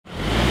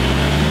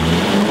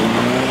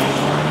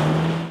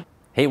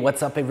Hey,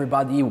 what's up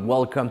everybody?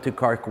 Welcome to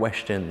Car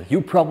Question. You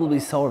probably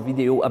saw a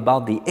video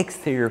about the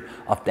exterior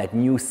of that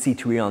new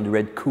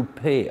C300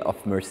 Coupe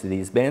of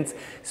Mercedes-Benz.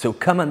 So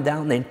come on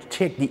down and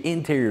check the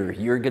interior.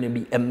 You're gonna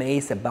be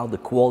amazed about the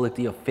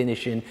quality of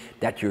finishing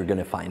that you're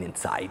gonna find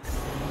inside.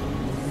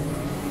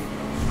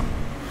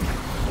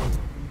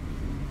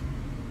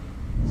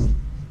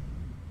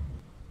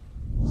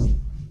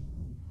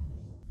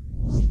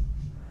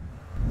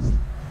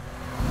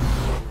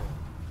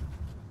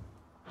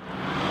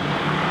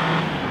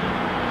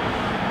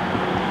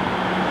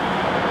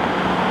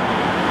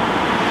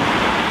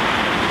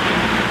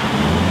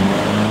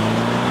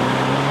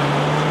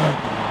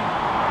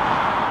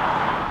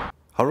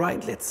 All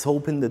right, let's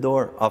open the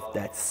door of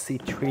that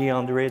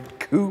C300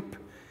 Coupe.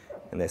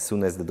 And as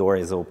soon as the door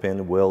is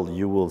open, well,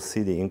 you will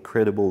see the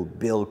incredible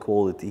build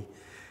quality.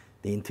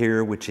 The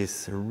interior, which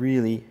is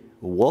really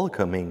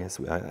welcoming,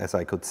 as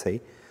I could say.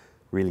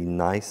 Really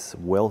nice,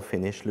 well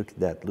finished. Look at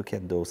that, look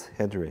at those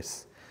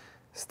headrests.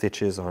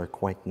 Stitches are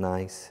quite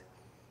nice.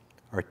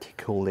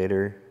 Article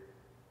leather.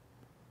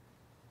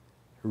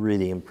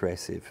 Really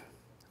impressive.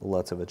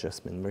 Lots of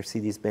adjustment.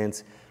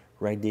 Mercedes-Benz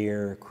right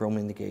there, chrome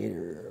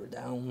indicator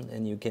down,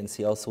 and you can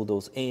see also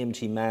those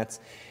AMG mats,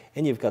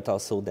 and you've got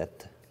also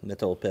that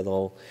metal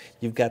pedal.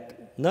 You've got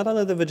not a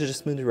lot of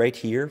adjustment right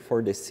here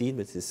for the seat,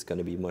 but this is going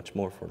to be much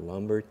more for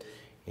lumbar.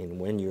 And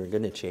when you're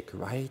going to check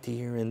right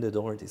here in the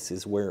door, this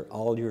is where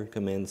all your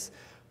commands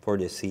for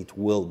the seat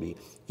will be.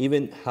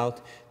 Even how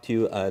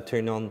to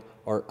turn on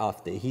or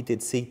off the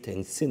heated seat,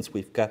 and since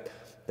we've got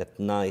that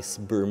nice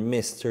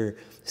Burmester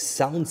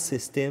sound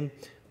system,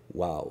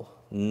 wow.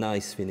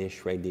 Nice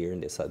finish right there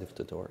in the side of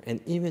the door.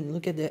 And even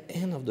look at the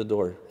end of the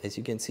door. As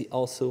you can see,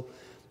 also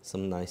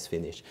some nice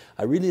finish.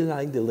 I really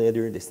like the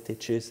leather, the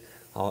stitches,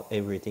 how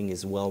everything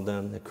is well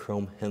done. The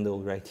chrome handle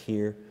right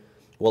here.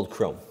 Well,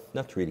 chrome,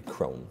 not really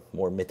chrome,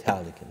 more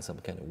metallic in some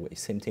kind of way.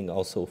 Same thing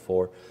also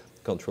for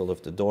control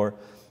of the door.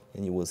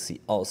 And you will see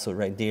also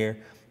right there,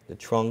 the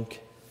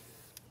trunk,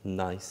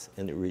 nice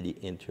and really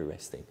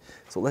interesting.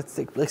 So let's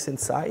take place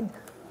inside.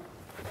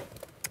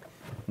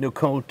 No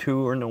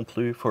contour non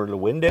plus for the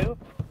window.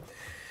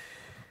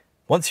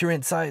 Once you're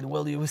inside,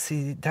 well, you will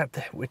see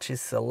that which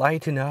is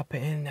lighting up,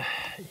 and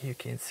you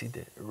can see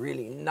the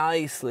really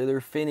nice leather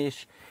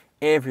finish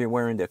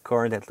everywhere in the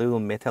car, that little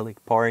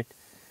metallic part,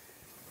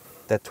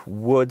 that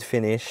wood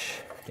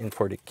finish. And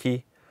for the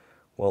key,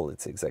 well,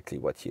 it's exactly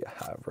what you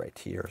have right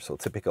here. So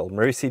typical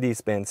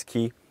Mercedes-Benz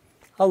key.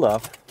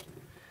 Really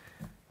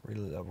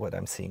love what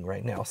I'm seeing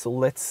right now. So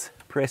let's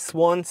press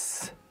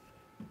once.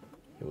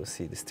 You will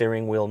see the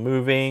steering wheel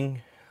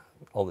moving,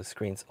 all the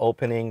screens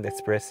opening.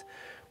 Let's press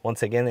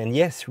once again. And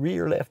yes,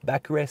 rear left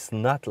backrest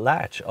not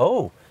latch.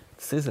 Oh,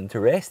 this is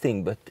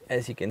interesting. But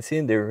as you can see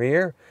in the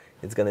rear,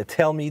 it's going to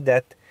tell me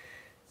that,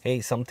 hey,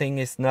 something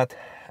is not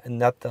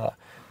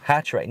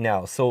hatch right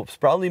now. So it's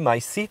probably my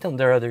seat on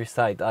the other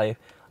side. I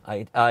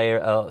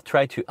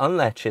tried to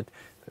unlatch it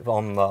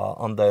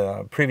on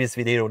the previous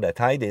video that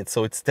I did.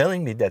 So it's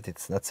telling me that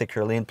it's not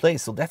securely in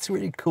place. So that's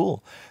really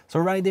cool. So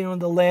right there on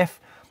the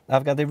left,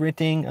 I've got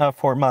everything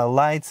for my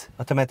lights,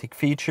 automatic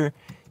feature.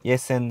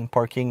 Yes, and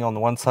parking on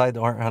one side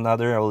or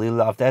another, I really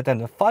love that.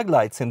 And the fog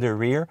lights in the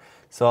rear.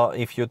 So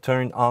if you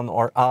turn on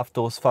or off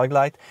those fog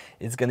lights,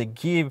 it's going to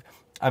give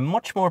a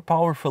much more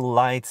powerful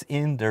lights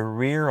in the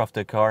rear of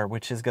the car,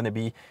 which is going to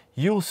be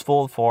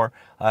useful for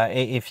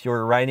if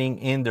you're riding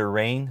in the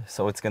rain.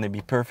 So it's going to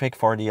be perfect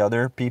for the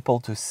other people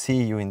to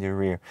see you in the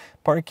rear.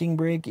 Parking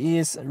brake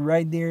is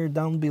right there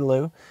down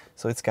below,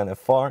 so it's kind of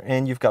far.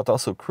 And you've got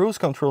also cruise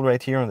control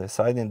right here on the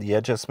side, and the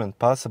adjustment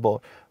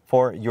possible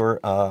for your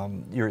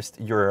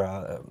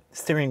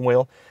steering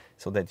wheel,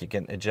 so that you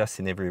can adjust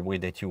in every way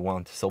that you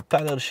want. So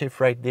paddle shift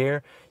right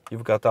there.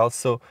 You've got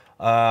also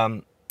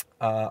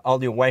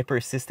audio wiper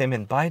system,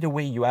 and by the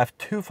way, you have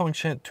two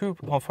function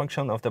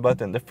of the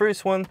button. The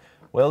first one,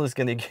 well, is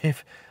going to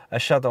give a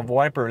shot of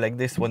wiper like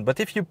this one, but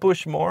if you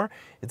push more,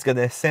 it's going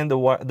to send the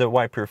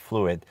wiper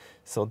fluid.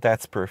 So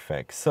that's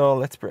perfect. So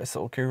let's press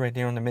OK right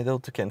there in the middle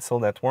to cancel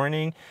that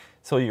warning.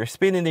 So your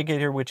speed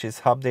indicator, which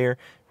is up there,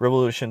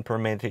 revolution per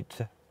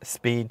minute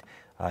speed,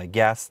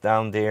 gas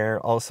down there,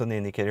 also the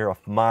indicator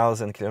of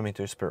miles and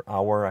kilometers per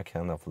hour. I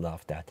kind of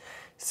love that.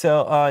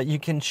 So you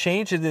can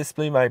change the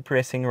display by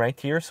pressing right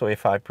here. So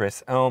if I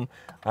press home,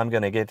 I'm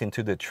going to get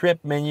into the trip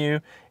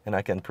menu, and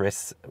I can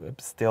press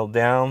still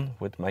down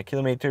with my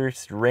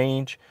kilometers,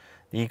 range,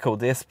 the eco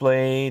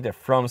display, the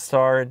from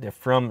start, the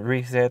from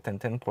reset, and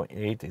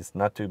 10.8 is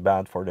not too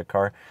bad for the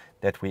car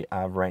that we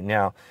have right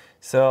now.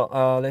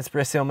 So let's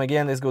press home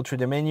again. Let's go through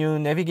the menu.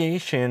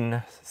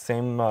 Navigation,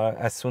 same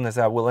as soon as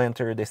I will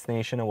enter a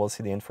destination, I will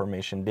see the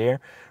information there.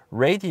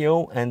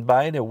 Radio, and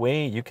by the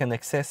way, you can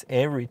access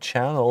every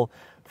channel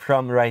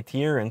from right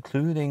here,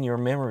 including your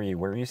memory.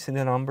 Where you see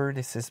the number,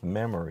 this is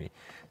memory.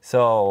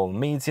 So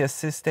media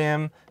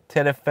system,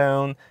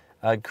 telephone,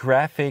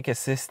 graphic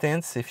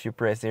assistance. If you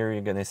press there,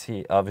 you're going to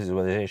see a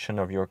visualization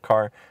of your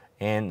car.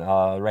 And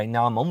right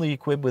now I'm only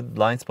equipped with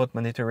blind spot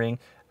monitoring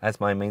as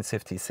my main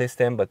safety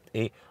system, but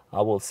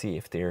I will see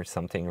if there's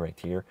something right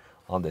here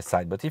on the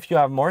side. But if you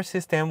have more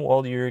system,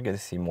 well, you're going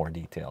to see more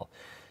detail.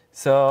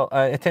 So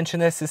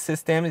attention assist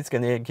system, it's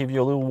going to give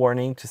you a little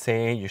warning to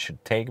say you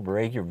should take a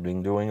break. You've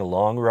been doing a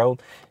long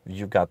road.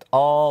 You've got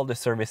all the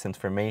service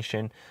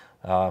information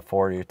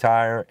for your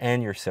tire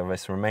and your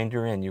service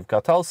reminder, and you've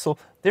got also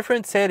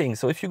different settings.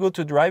 So if you go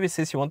to drive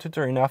assist, you want to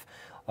turn off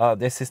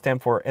the system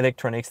for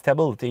electronic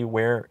stability,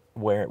 where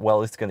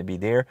well, it's going to be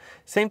there.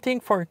 Same thing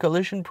for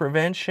collision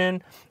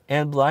prevention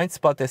and blind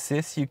spot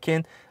assist. You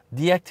can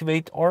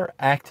deactivate or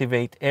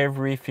activate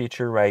every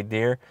feature right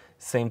there.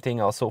 Same thing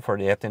also for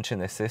the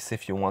attention assist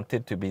if you want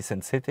it to be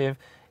sensitive,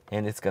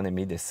 and it's going to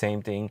be the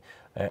same thing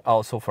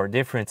also for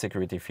different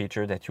security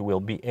feature that you will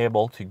be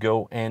able to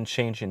go and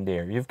change in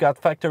there. You've got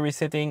factory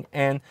setting,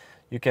 and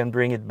you can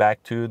bring it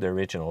back to the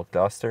original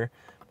cluster.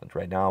 But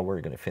right now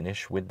we're going to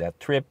finish with that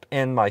trip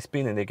and my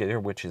speed indicator,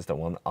 which is the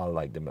one I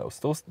like the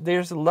most.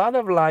 There's a lot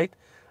of light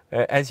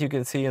as you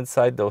can see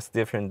inside those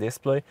different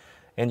display.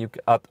 And you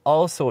got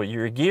also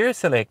your gear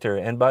selector.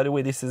 And by the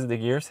way, this is the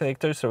gear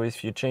selector. So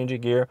if you change a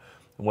gear,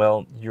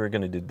 well, you're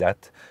going to do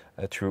that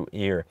through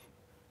here.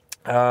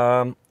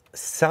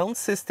 Sound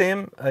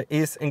system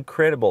is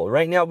incredible.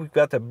 Right now we've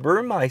got a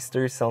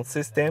Burmeister sound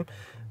system.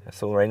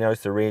 So right now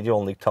it's the radio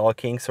only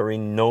talking. Sorry,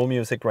 no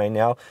music right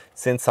now,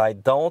 since I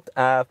don't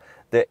have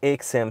the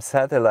XM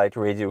satellite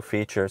radio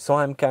feature. So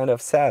I'm kind of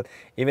sad.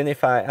 Even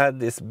if I had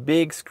this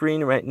big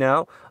screen right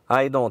now,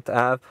 I don't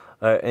have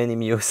any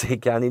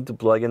music. I need to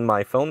plug in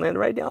my phone, and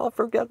right now I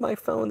forgot my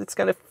phone. It's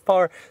kind of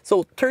far.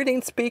 So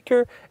 13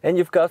 speaker, and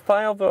you've got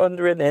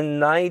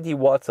 590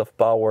 watts of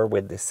power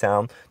with the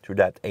sound through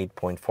that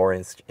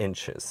 8.4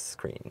 inches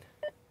screen.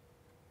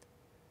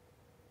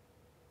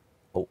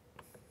 Oh,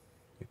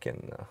 you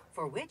can...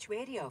 For which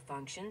radio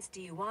functions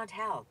do you want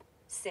help?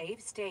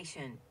 Save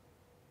station.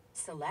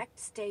 Select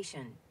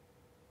station.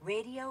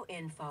 Radio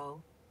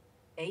info.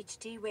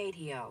 HD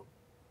radio.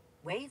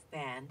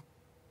 Waveband.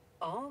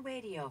 All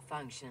radio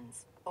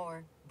functions,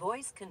 or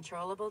voice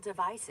controllable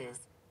devices.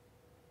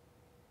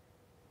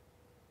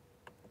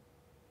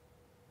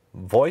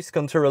 Voice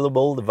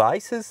controllable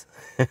devices?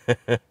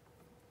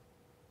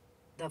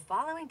 The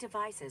following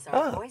devices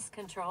are voice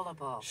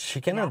controllable.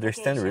 She can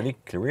understand really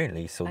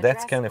clearly, so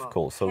that's kind of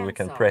cool. So we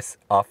can press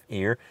off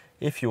here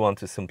if you want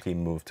to simply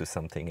move to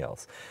something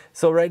else.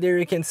 So right there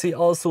you can see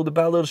also the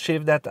paddle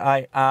shift that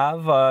I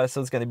have.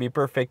 So it's going to be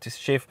perfect to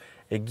shift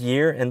a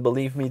gear, and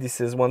believe me, this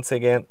is once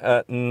again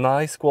a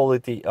nice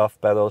quality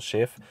of paddle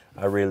shift.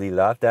 I really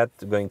love that,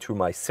 going through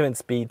my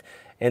 7-speed.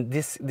 And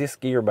this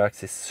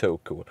gearbox is so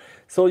cool.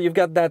 So you've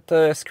got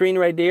that screen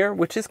right there,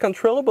 which is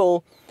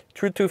controllable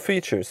through 2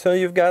 features. So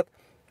you've got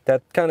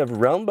that kind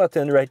of round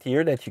button right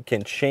here that you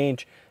can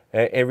change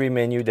every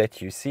menu that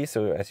you see.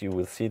 So as you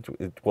will see,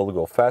 it will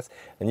go fast.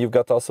 And you've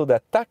got also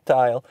that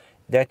tactile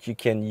that you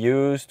can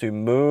use to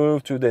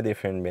move to the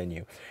different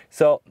menu.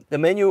 So the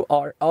menu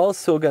are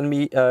also going to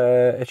be,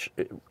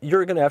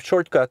 you're going to have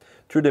shortcut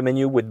through the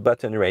menu with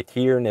button right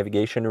here,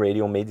 navigation,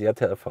 radio, media,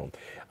 telephone.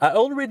 I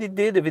already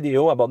did a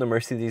video about the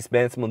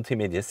Mercedes-Benz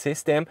multimedia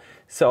system.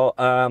 So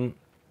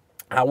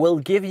I will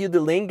give you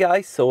the link,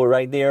 guys. So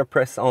right there,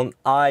 press on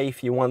I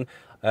if you want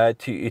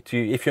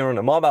if you're on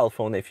a mobile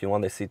phone, if you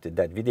want to see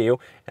that video,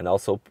 and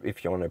also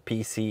if you're on a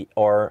PC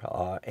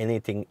or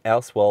anything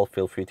else, well,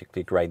 feel free to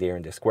click right there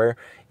in the square.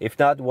 If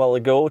not, well,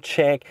 go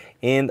check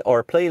in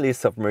our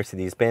playlist of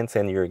Mercedes-Benz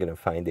and you're gonna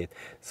find it.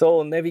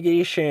 So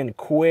navigation,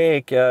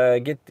 quick,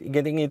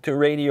 getting into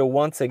radio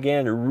once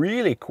again,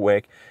 really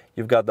quick.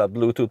 You've got that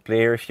Bluetooth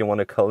player if you want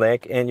to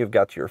collect, and you've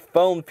got your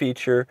phone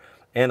feature,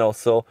 and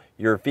also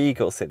your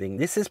vehicle setting.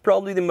 This is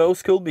probably the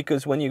most cool,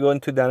 because when you go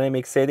into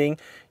dynamic setting,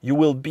 you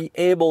will be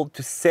able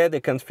to set the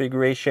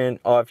configuration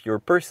of your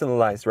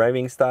personalized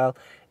driving style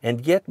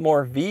and get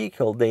more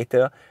vehicle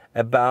data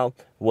about,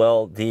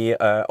 well, the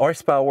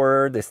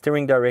horsepower, the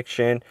steering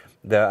direction,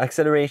 the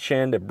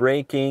acceleration, the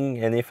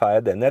braking, and if I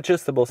had an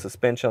adjustable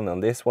suspension on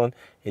this one,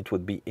 it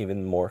would be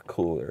even more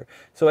cooler.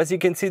 So as you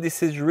can see,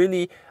 this is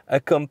really a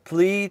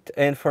complete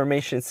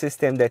information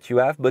system that you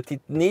have, but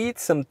it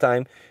needs some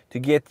time to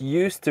get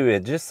used to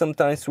it. Just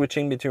sometimes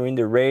switching between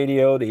the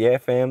radio, the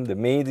FM, the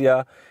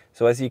media.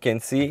 So as you can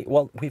see,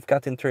 well, we've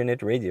got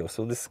internet radio,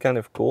 so this is kind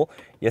of cool.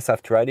 Yes,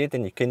 I've tried it,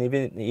 and you can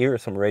even hear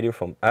some radio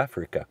from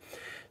Africa.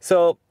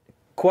 So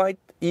quite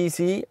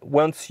easy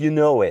once you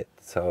know it.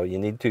 So you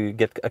need to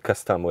get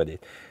accustomed with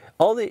it.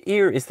 All the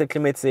here is the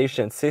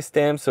climatization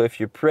system. So if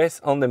you press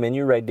on the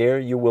menu right there,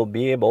 you will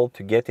be able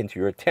to get into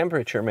your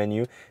temperature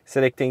menu,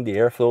 selecting the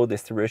airflow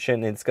distribution,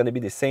 and it's going to be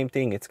the same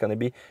thing. It's going to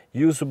be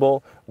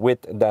usable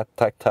with that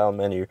tactile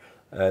menu,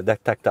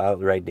 that tactile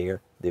right there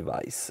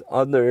device.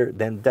 Other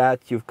than that,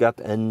 you've got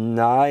a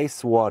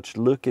nice watch.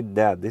 Look at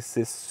that. This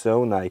is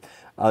so nice.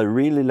 I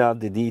really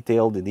love the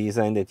detail, the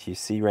design that you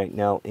see right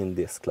now in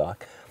this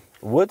clock.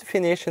 Wood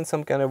finish in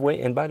some kind of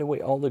way, and by the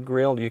way, all the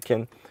grill you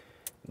can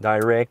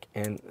direct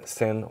and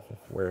send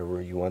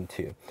wherever you want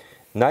to.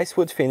 Nice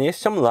wood finish.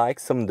 Some like,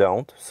 some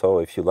don't. So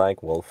if you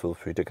like, well, feel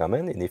free to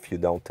comment, and if you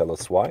don't, tell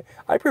us why.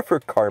 I prefer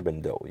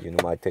carbon though. You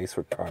know my taste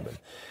for carbon.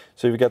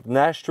 So you've got an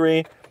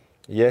ashtray,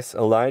 Yes,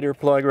 a lighter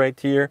plug right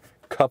here,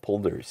 cup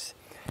holders.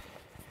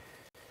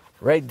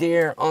 Right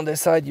there on the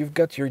side, you've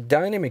got your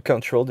dynamic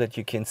control that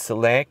you can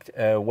select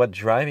what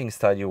driving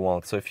style you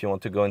want. So if you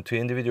want to go into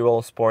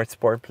individual, sport,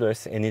 sport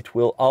plus, and it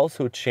will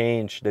also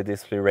change the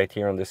display right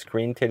here on the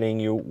screen,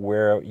 telling you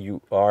where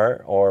you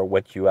are or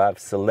what you have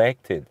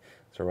selected.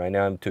 So right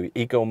now I'm to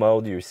eco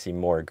mode, you see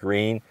more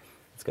green.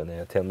 It's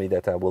gonna tell me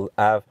that I will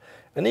have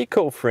an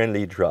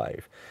eco-friendly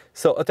drive.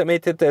 So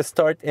automated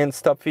start and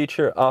stop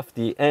feature of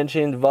the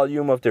engine,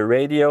 volume of the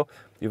radio.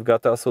 You've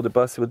got also the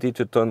possibility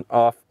to turn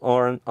off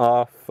or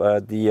off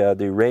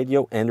the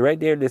radio. And right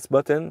there, this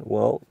button,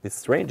 well, it's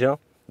strange, huh?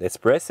 Let's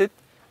press it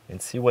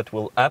and see what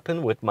will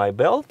happen with my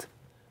belt.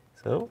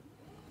 So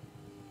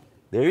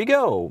there you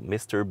go.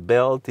 Mr.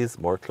 Belt is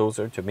more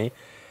closer to me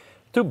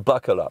to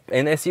buckle up.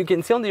 And as you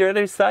can see on the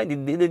other side,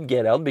 it didn't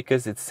get out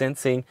because it's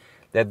sensing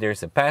that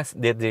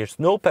there's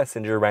no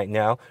passenger right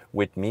now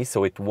with me,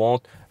 so it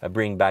won't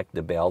bring back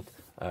the belt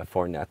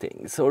for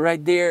nothing. So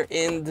right there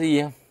in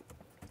the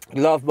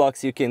glove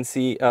box, you can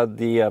see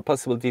the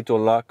possibility to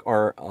lock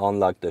or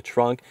unlock the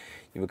trunk.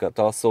 You've got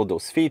also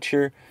those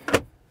feature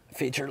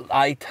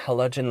light,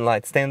 halogen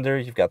light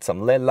standard. You've got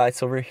some LED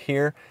lights over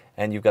here,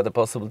 and you've got the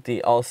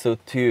possibility also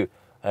to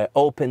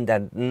open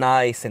that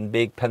nice and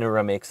big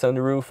panoramic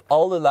sunroof,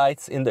 all the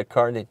lights in the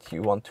car that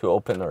you want to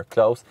open or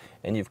close,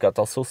 and you've got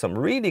also some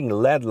reading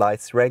LED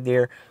lights right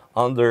there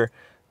under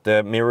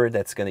the mirror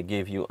that's going to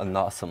give you an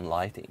awesome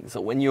lighting.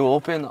 So when you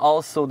open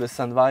also the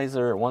sun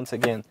visor, once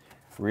again,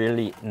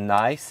 really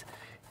nice.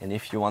 And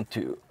if you want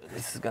to,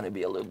 this is going to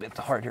be a little bit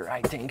harder,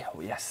 I think.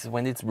 Oh, yes,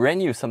 when it's brand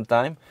new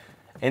sometime,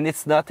 and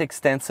it's not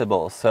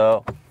extensible,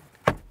 so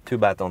too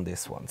bad on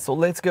this one. So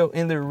let's go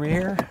in the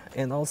rear,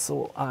 and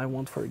also I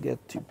won't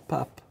forget to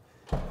pop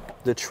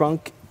the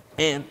trunk,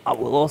 and I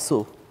will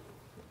also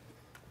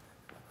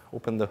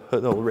open the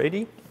hood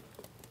already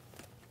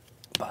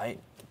by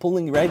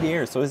pulling right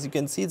here. So as you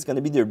can see, it's going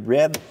to be the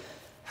red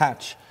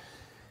hatch.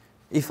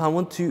 If I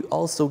want to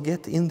also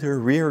get in the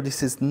rear,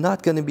 this is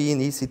not going to be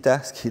an easy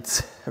task.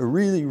 It's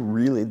really,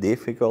 really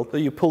difficult. So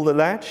you pull the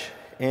latch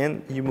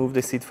and you move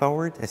the seat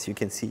forward. As you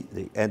can see,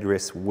 the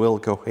headrest will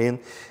go in.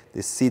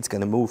 The seat's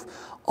going to move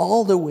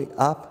all the way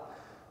up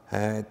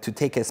to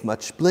take as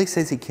much place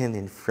as you can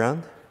in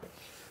front.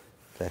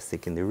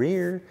 Plastic in the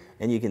rear,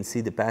 and you can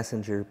see the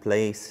passenger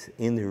place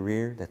in the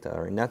rear that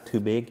are not too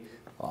big.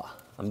 Oh,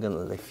 I'm going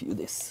to lift you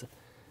this.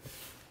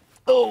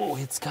 Oh,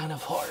 it's kind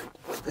of hard.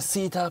 The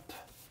seat up.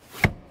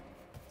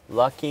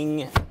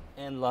 Locking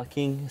and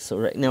locking. So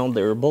right now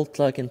they're both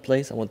locked in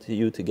place. I want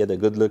you to get a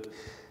good look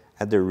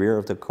at the rear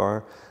of the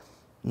car.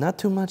 Not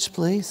too much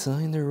place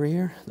in the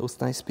rear.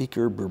 Those nice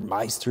speaker,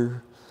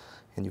 Burmeister.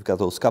 And you've got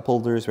those cup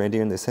holders right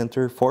there in the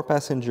center,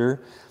 4-passenger.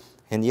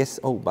 And yes,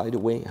 oh, by the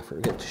way, I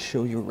forgot to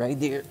show you right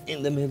there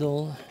in the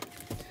middle.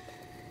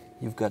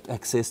 You've got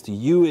access to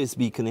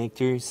USB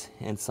connectors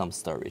and some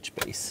storage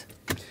space.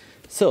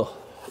 So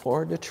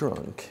for the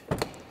trunk,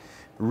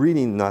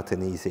 really not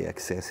an easy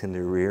access in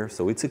the rear.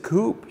 So it's a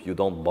coupe. You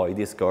don't buy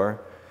this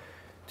car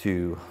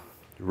to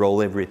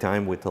roll every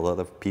time with a lot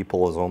of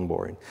people on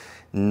board.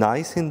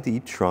 Nice and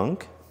deep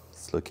trunk.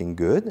 It's looking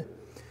good.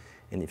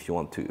 And if you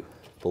want to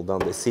pull down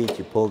the seat,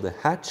 you pull the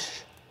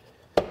hatch.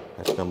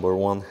 Hatch number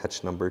 1,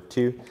 hatch number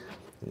 2.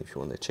 And if you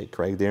want to check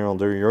right there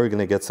under, you're going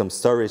to get some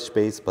storage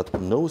space, but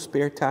no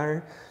spare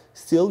tire.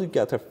 Still, you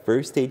got a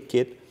first aid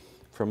kit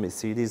from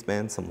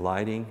Mercedes-Benz, some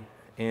lighting.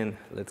 And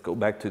let's go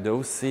back to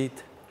those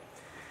seats.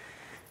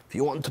 If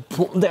you want to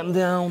pull them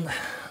down,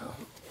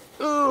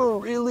 oh,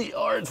 really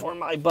hard for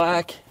my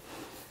back.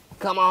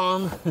 Come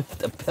on,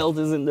 the belt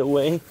is in the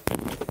way.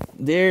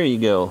 There you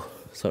go.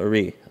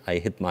 Sorry, I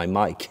hit my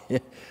mic.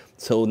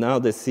 So now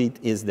the seat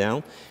is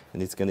down,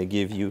 and it's gonna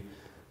give you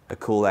a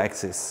cool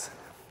access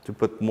to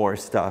put more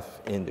stuff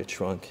in the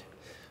trunk.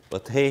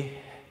 But hey,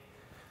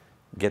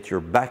 get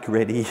your back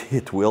ready.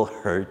 It will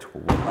hurt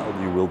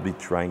while you will be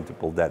trying to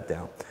pull that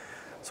down.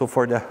 So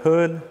for the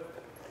hood,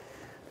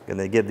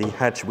 gonna get the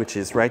hatch, which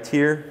is right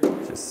here.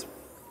 Just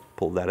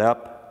pull that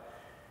up.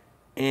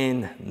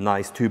 And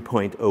nice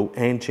 2.0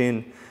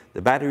 engine.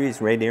 The battery is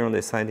right there on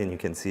the side, and you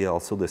can see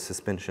also the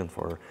suspension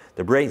for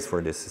the brace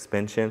for the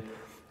suspension.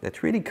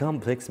 That really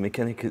complex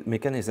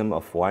mechanism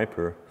of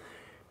wiper.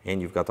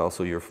 And you've got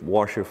also your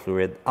washer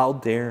fluid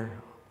out there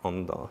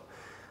on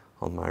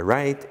my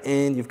right,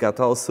 and you've got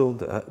also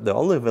the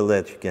olive oil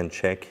that you can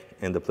check,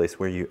 and the place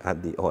where you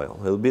add the oil.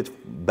 A little bit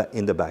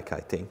in the back, I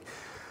think.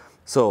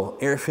 So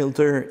air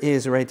filter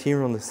is right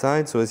here on the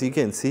side. So as you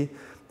can see,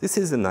 this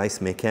is a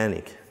nice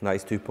mechanic,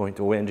 nice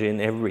 2.0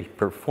 engine. Every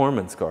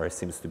performance car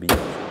seems to be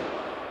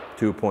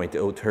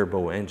 2.0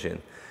 turbo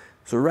engine.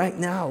 So right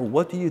now,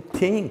 what do you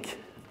think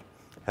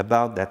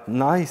about that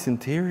nice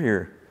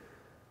interior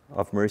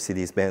of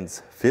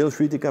Mercedes-Benz? Feel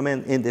free to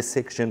comment in this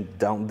section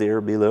down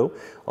there below.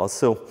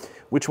 Also,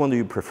 which one do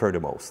you prefer the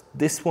most?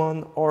 This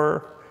one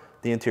or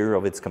the interior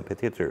of its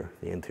competitor,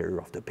 the interior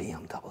of the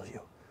BMW?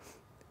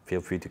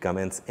 Feel free to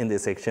comment in the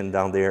section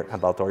down there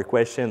about our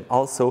question.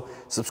 Also,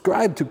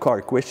 subscribe to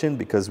Car Question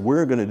because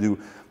we're gonna do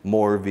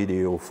more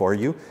video for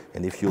you.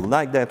 And if you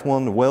like that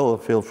one, well,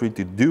 feel free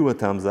to do a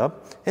thumbs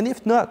up. And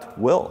if not,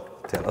 well,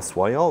 tell us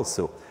why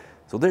also.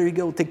 So there you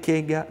go, take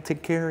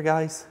care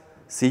guys.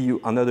 See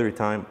you another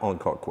time on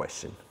Car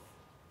Question.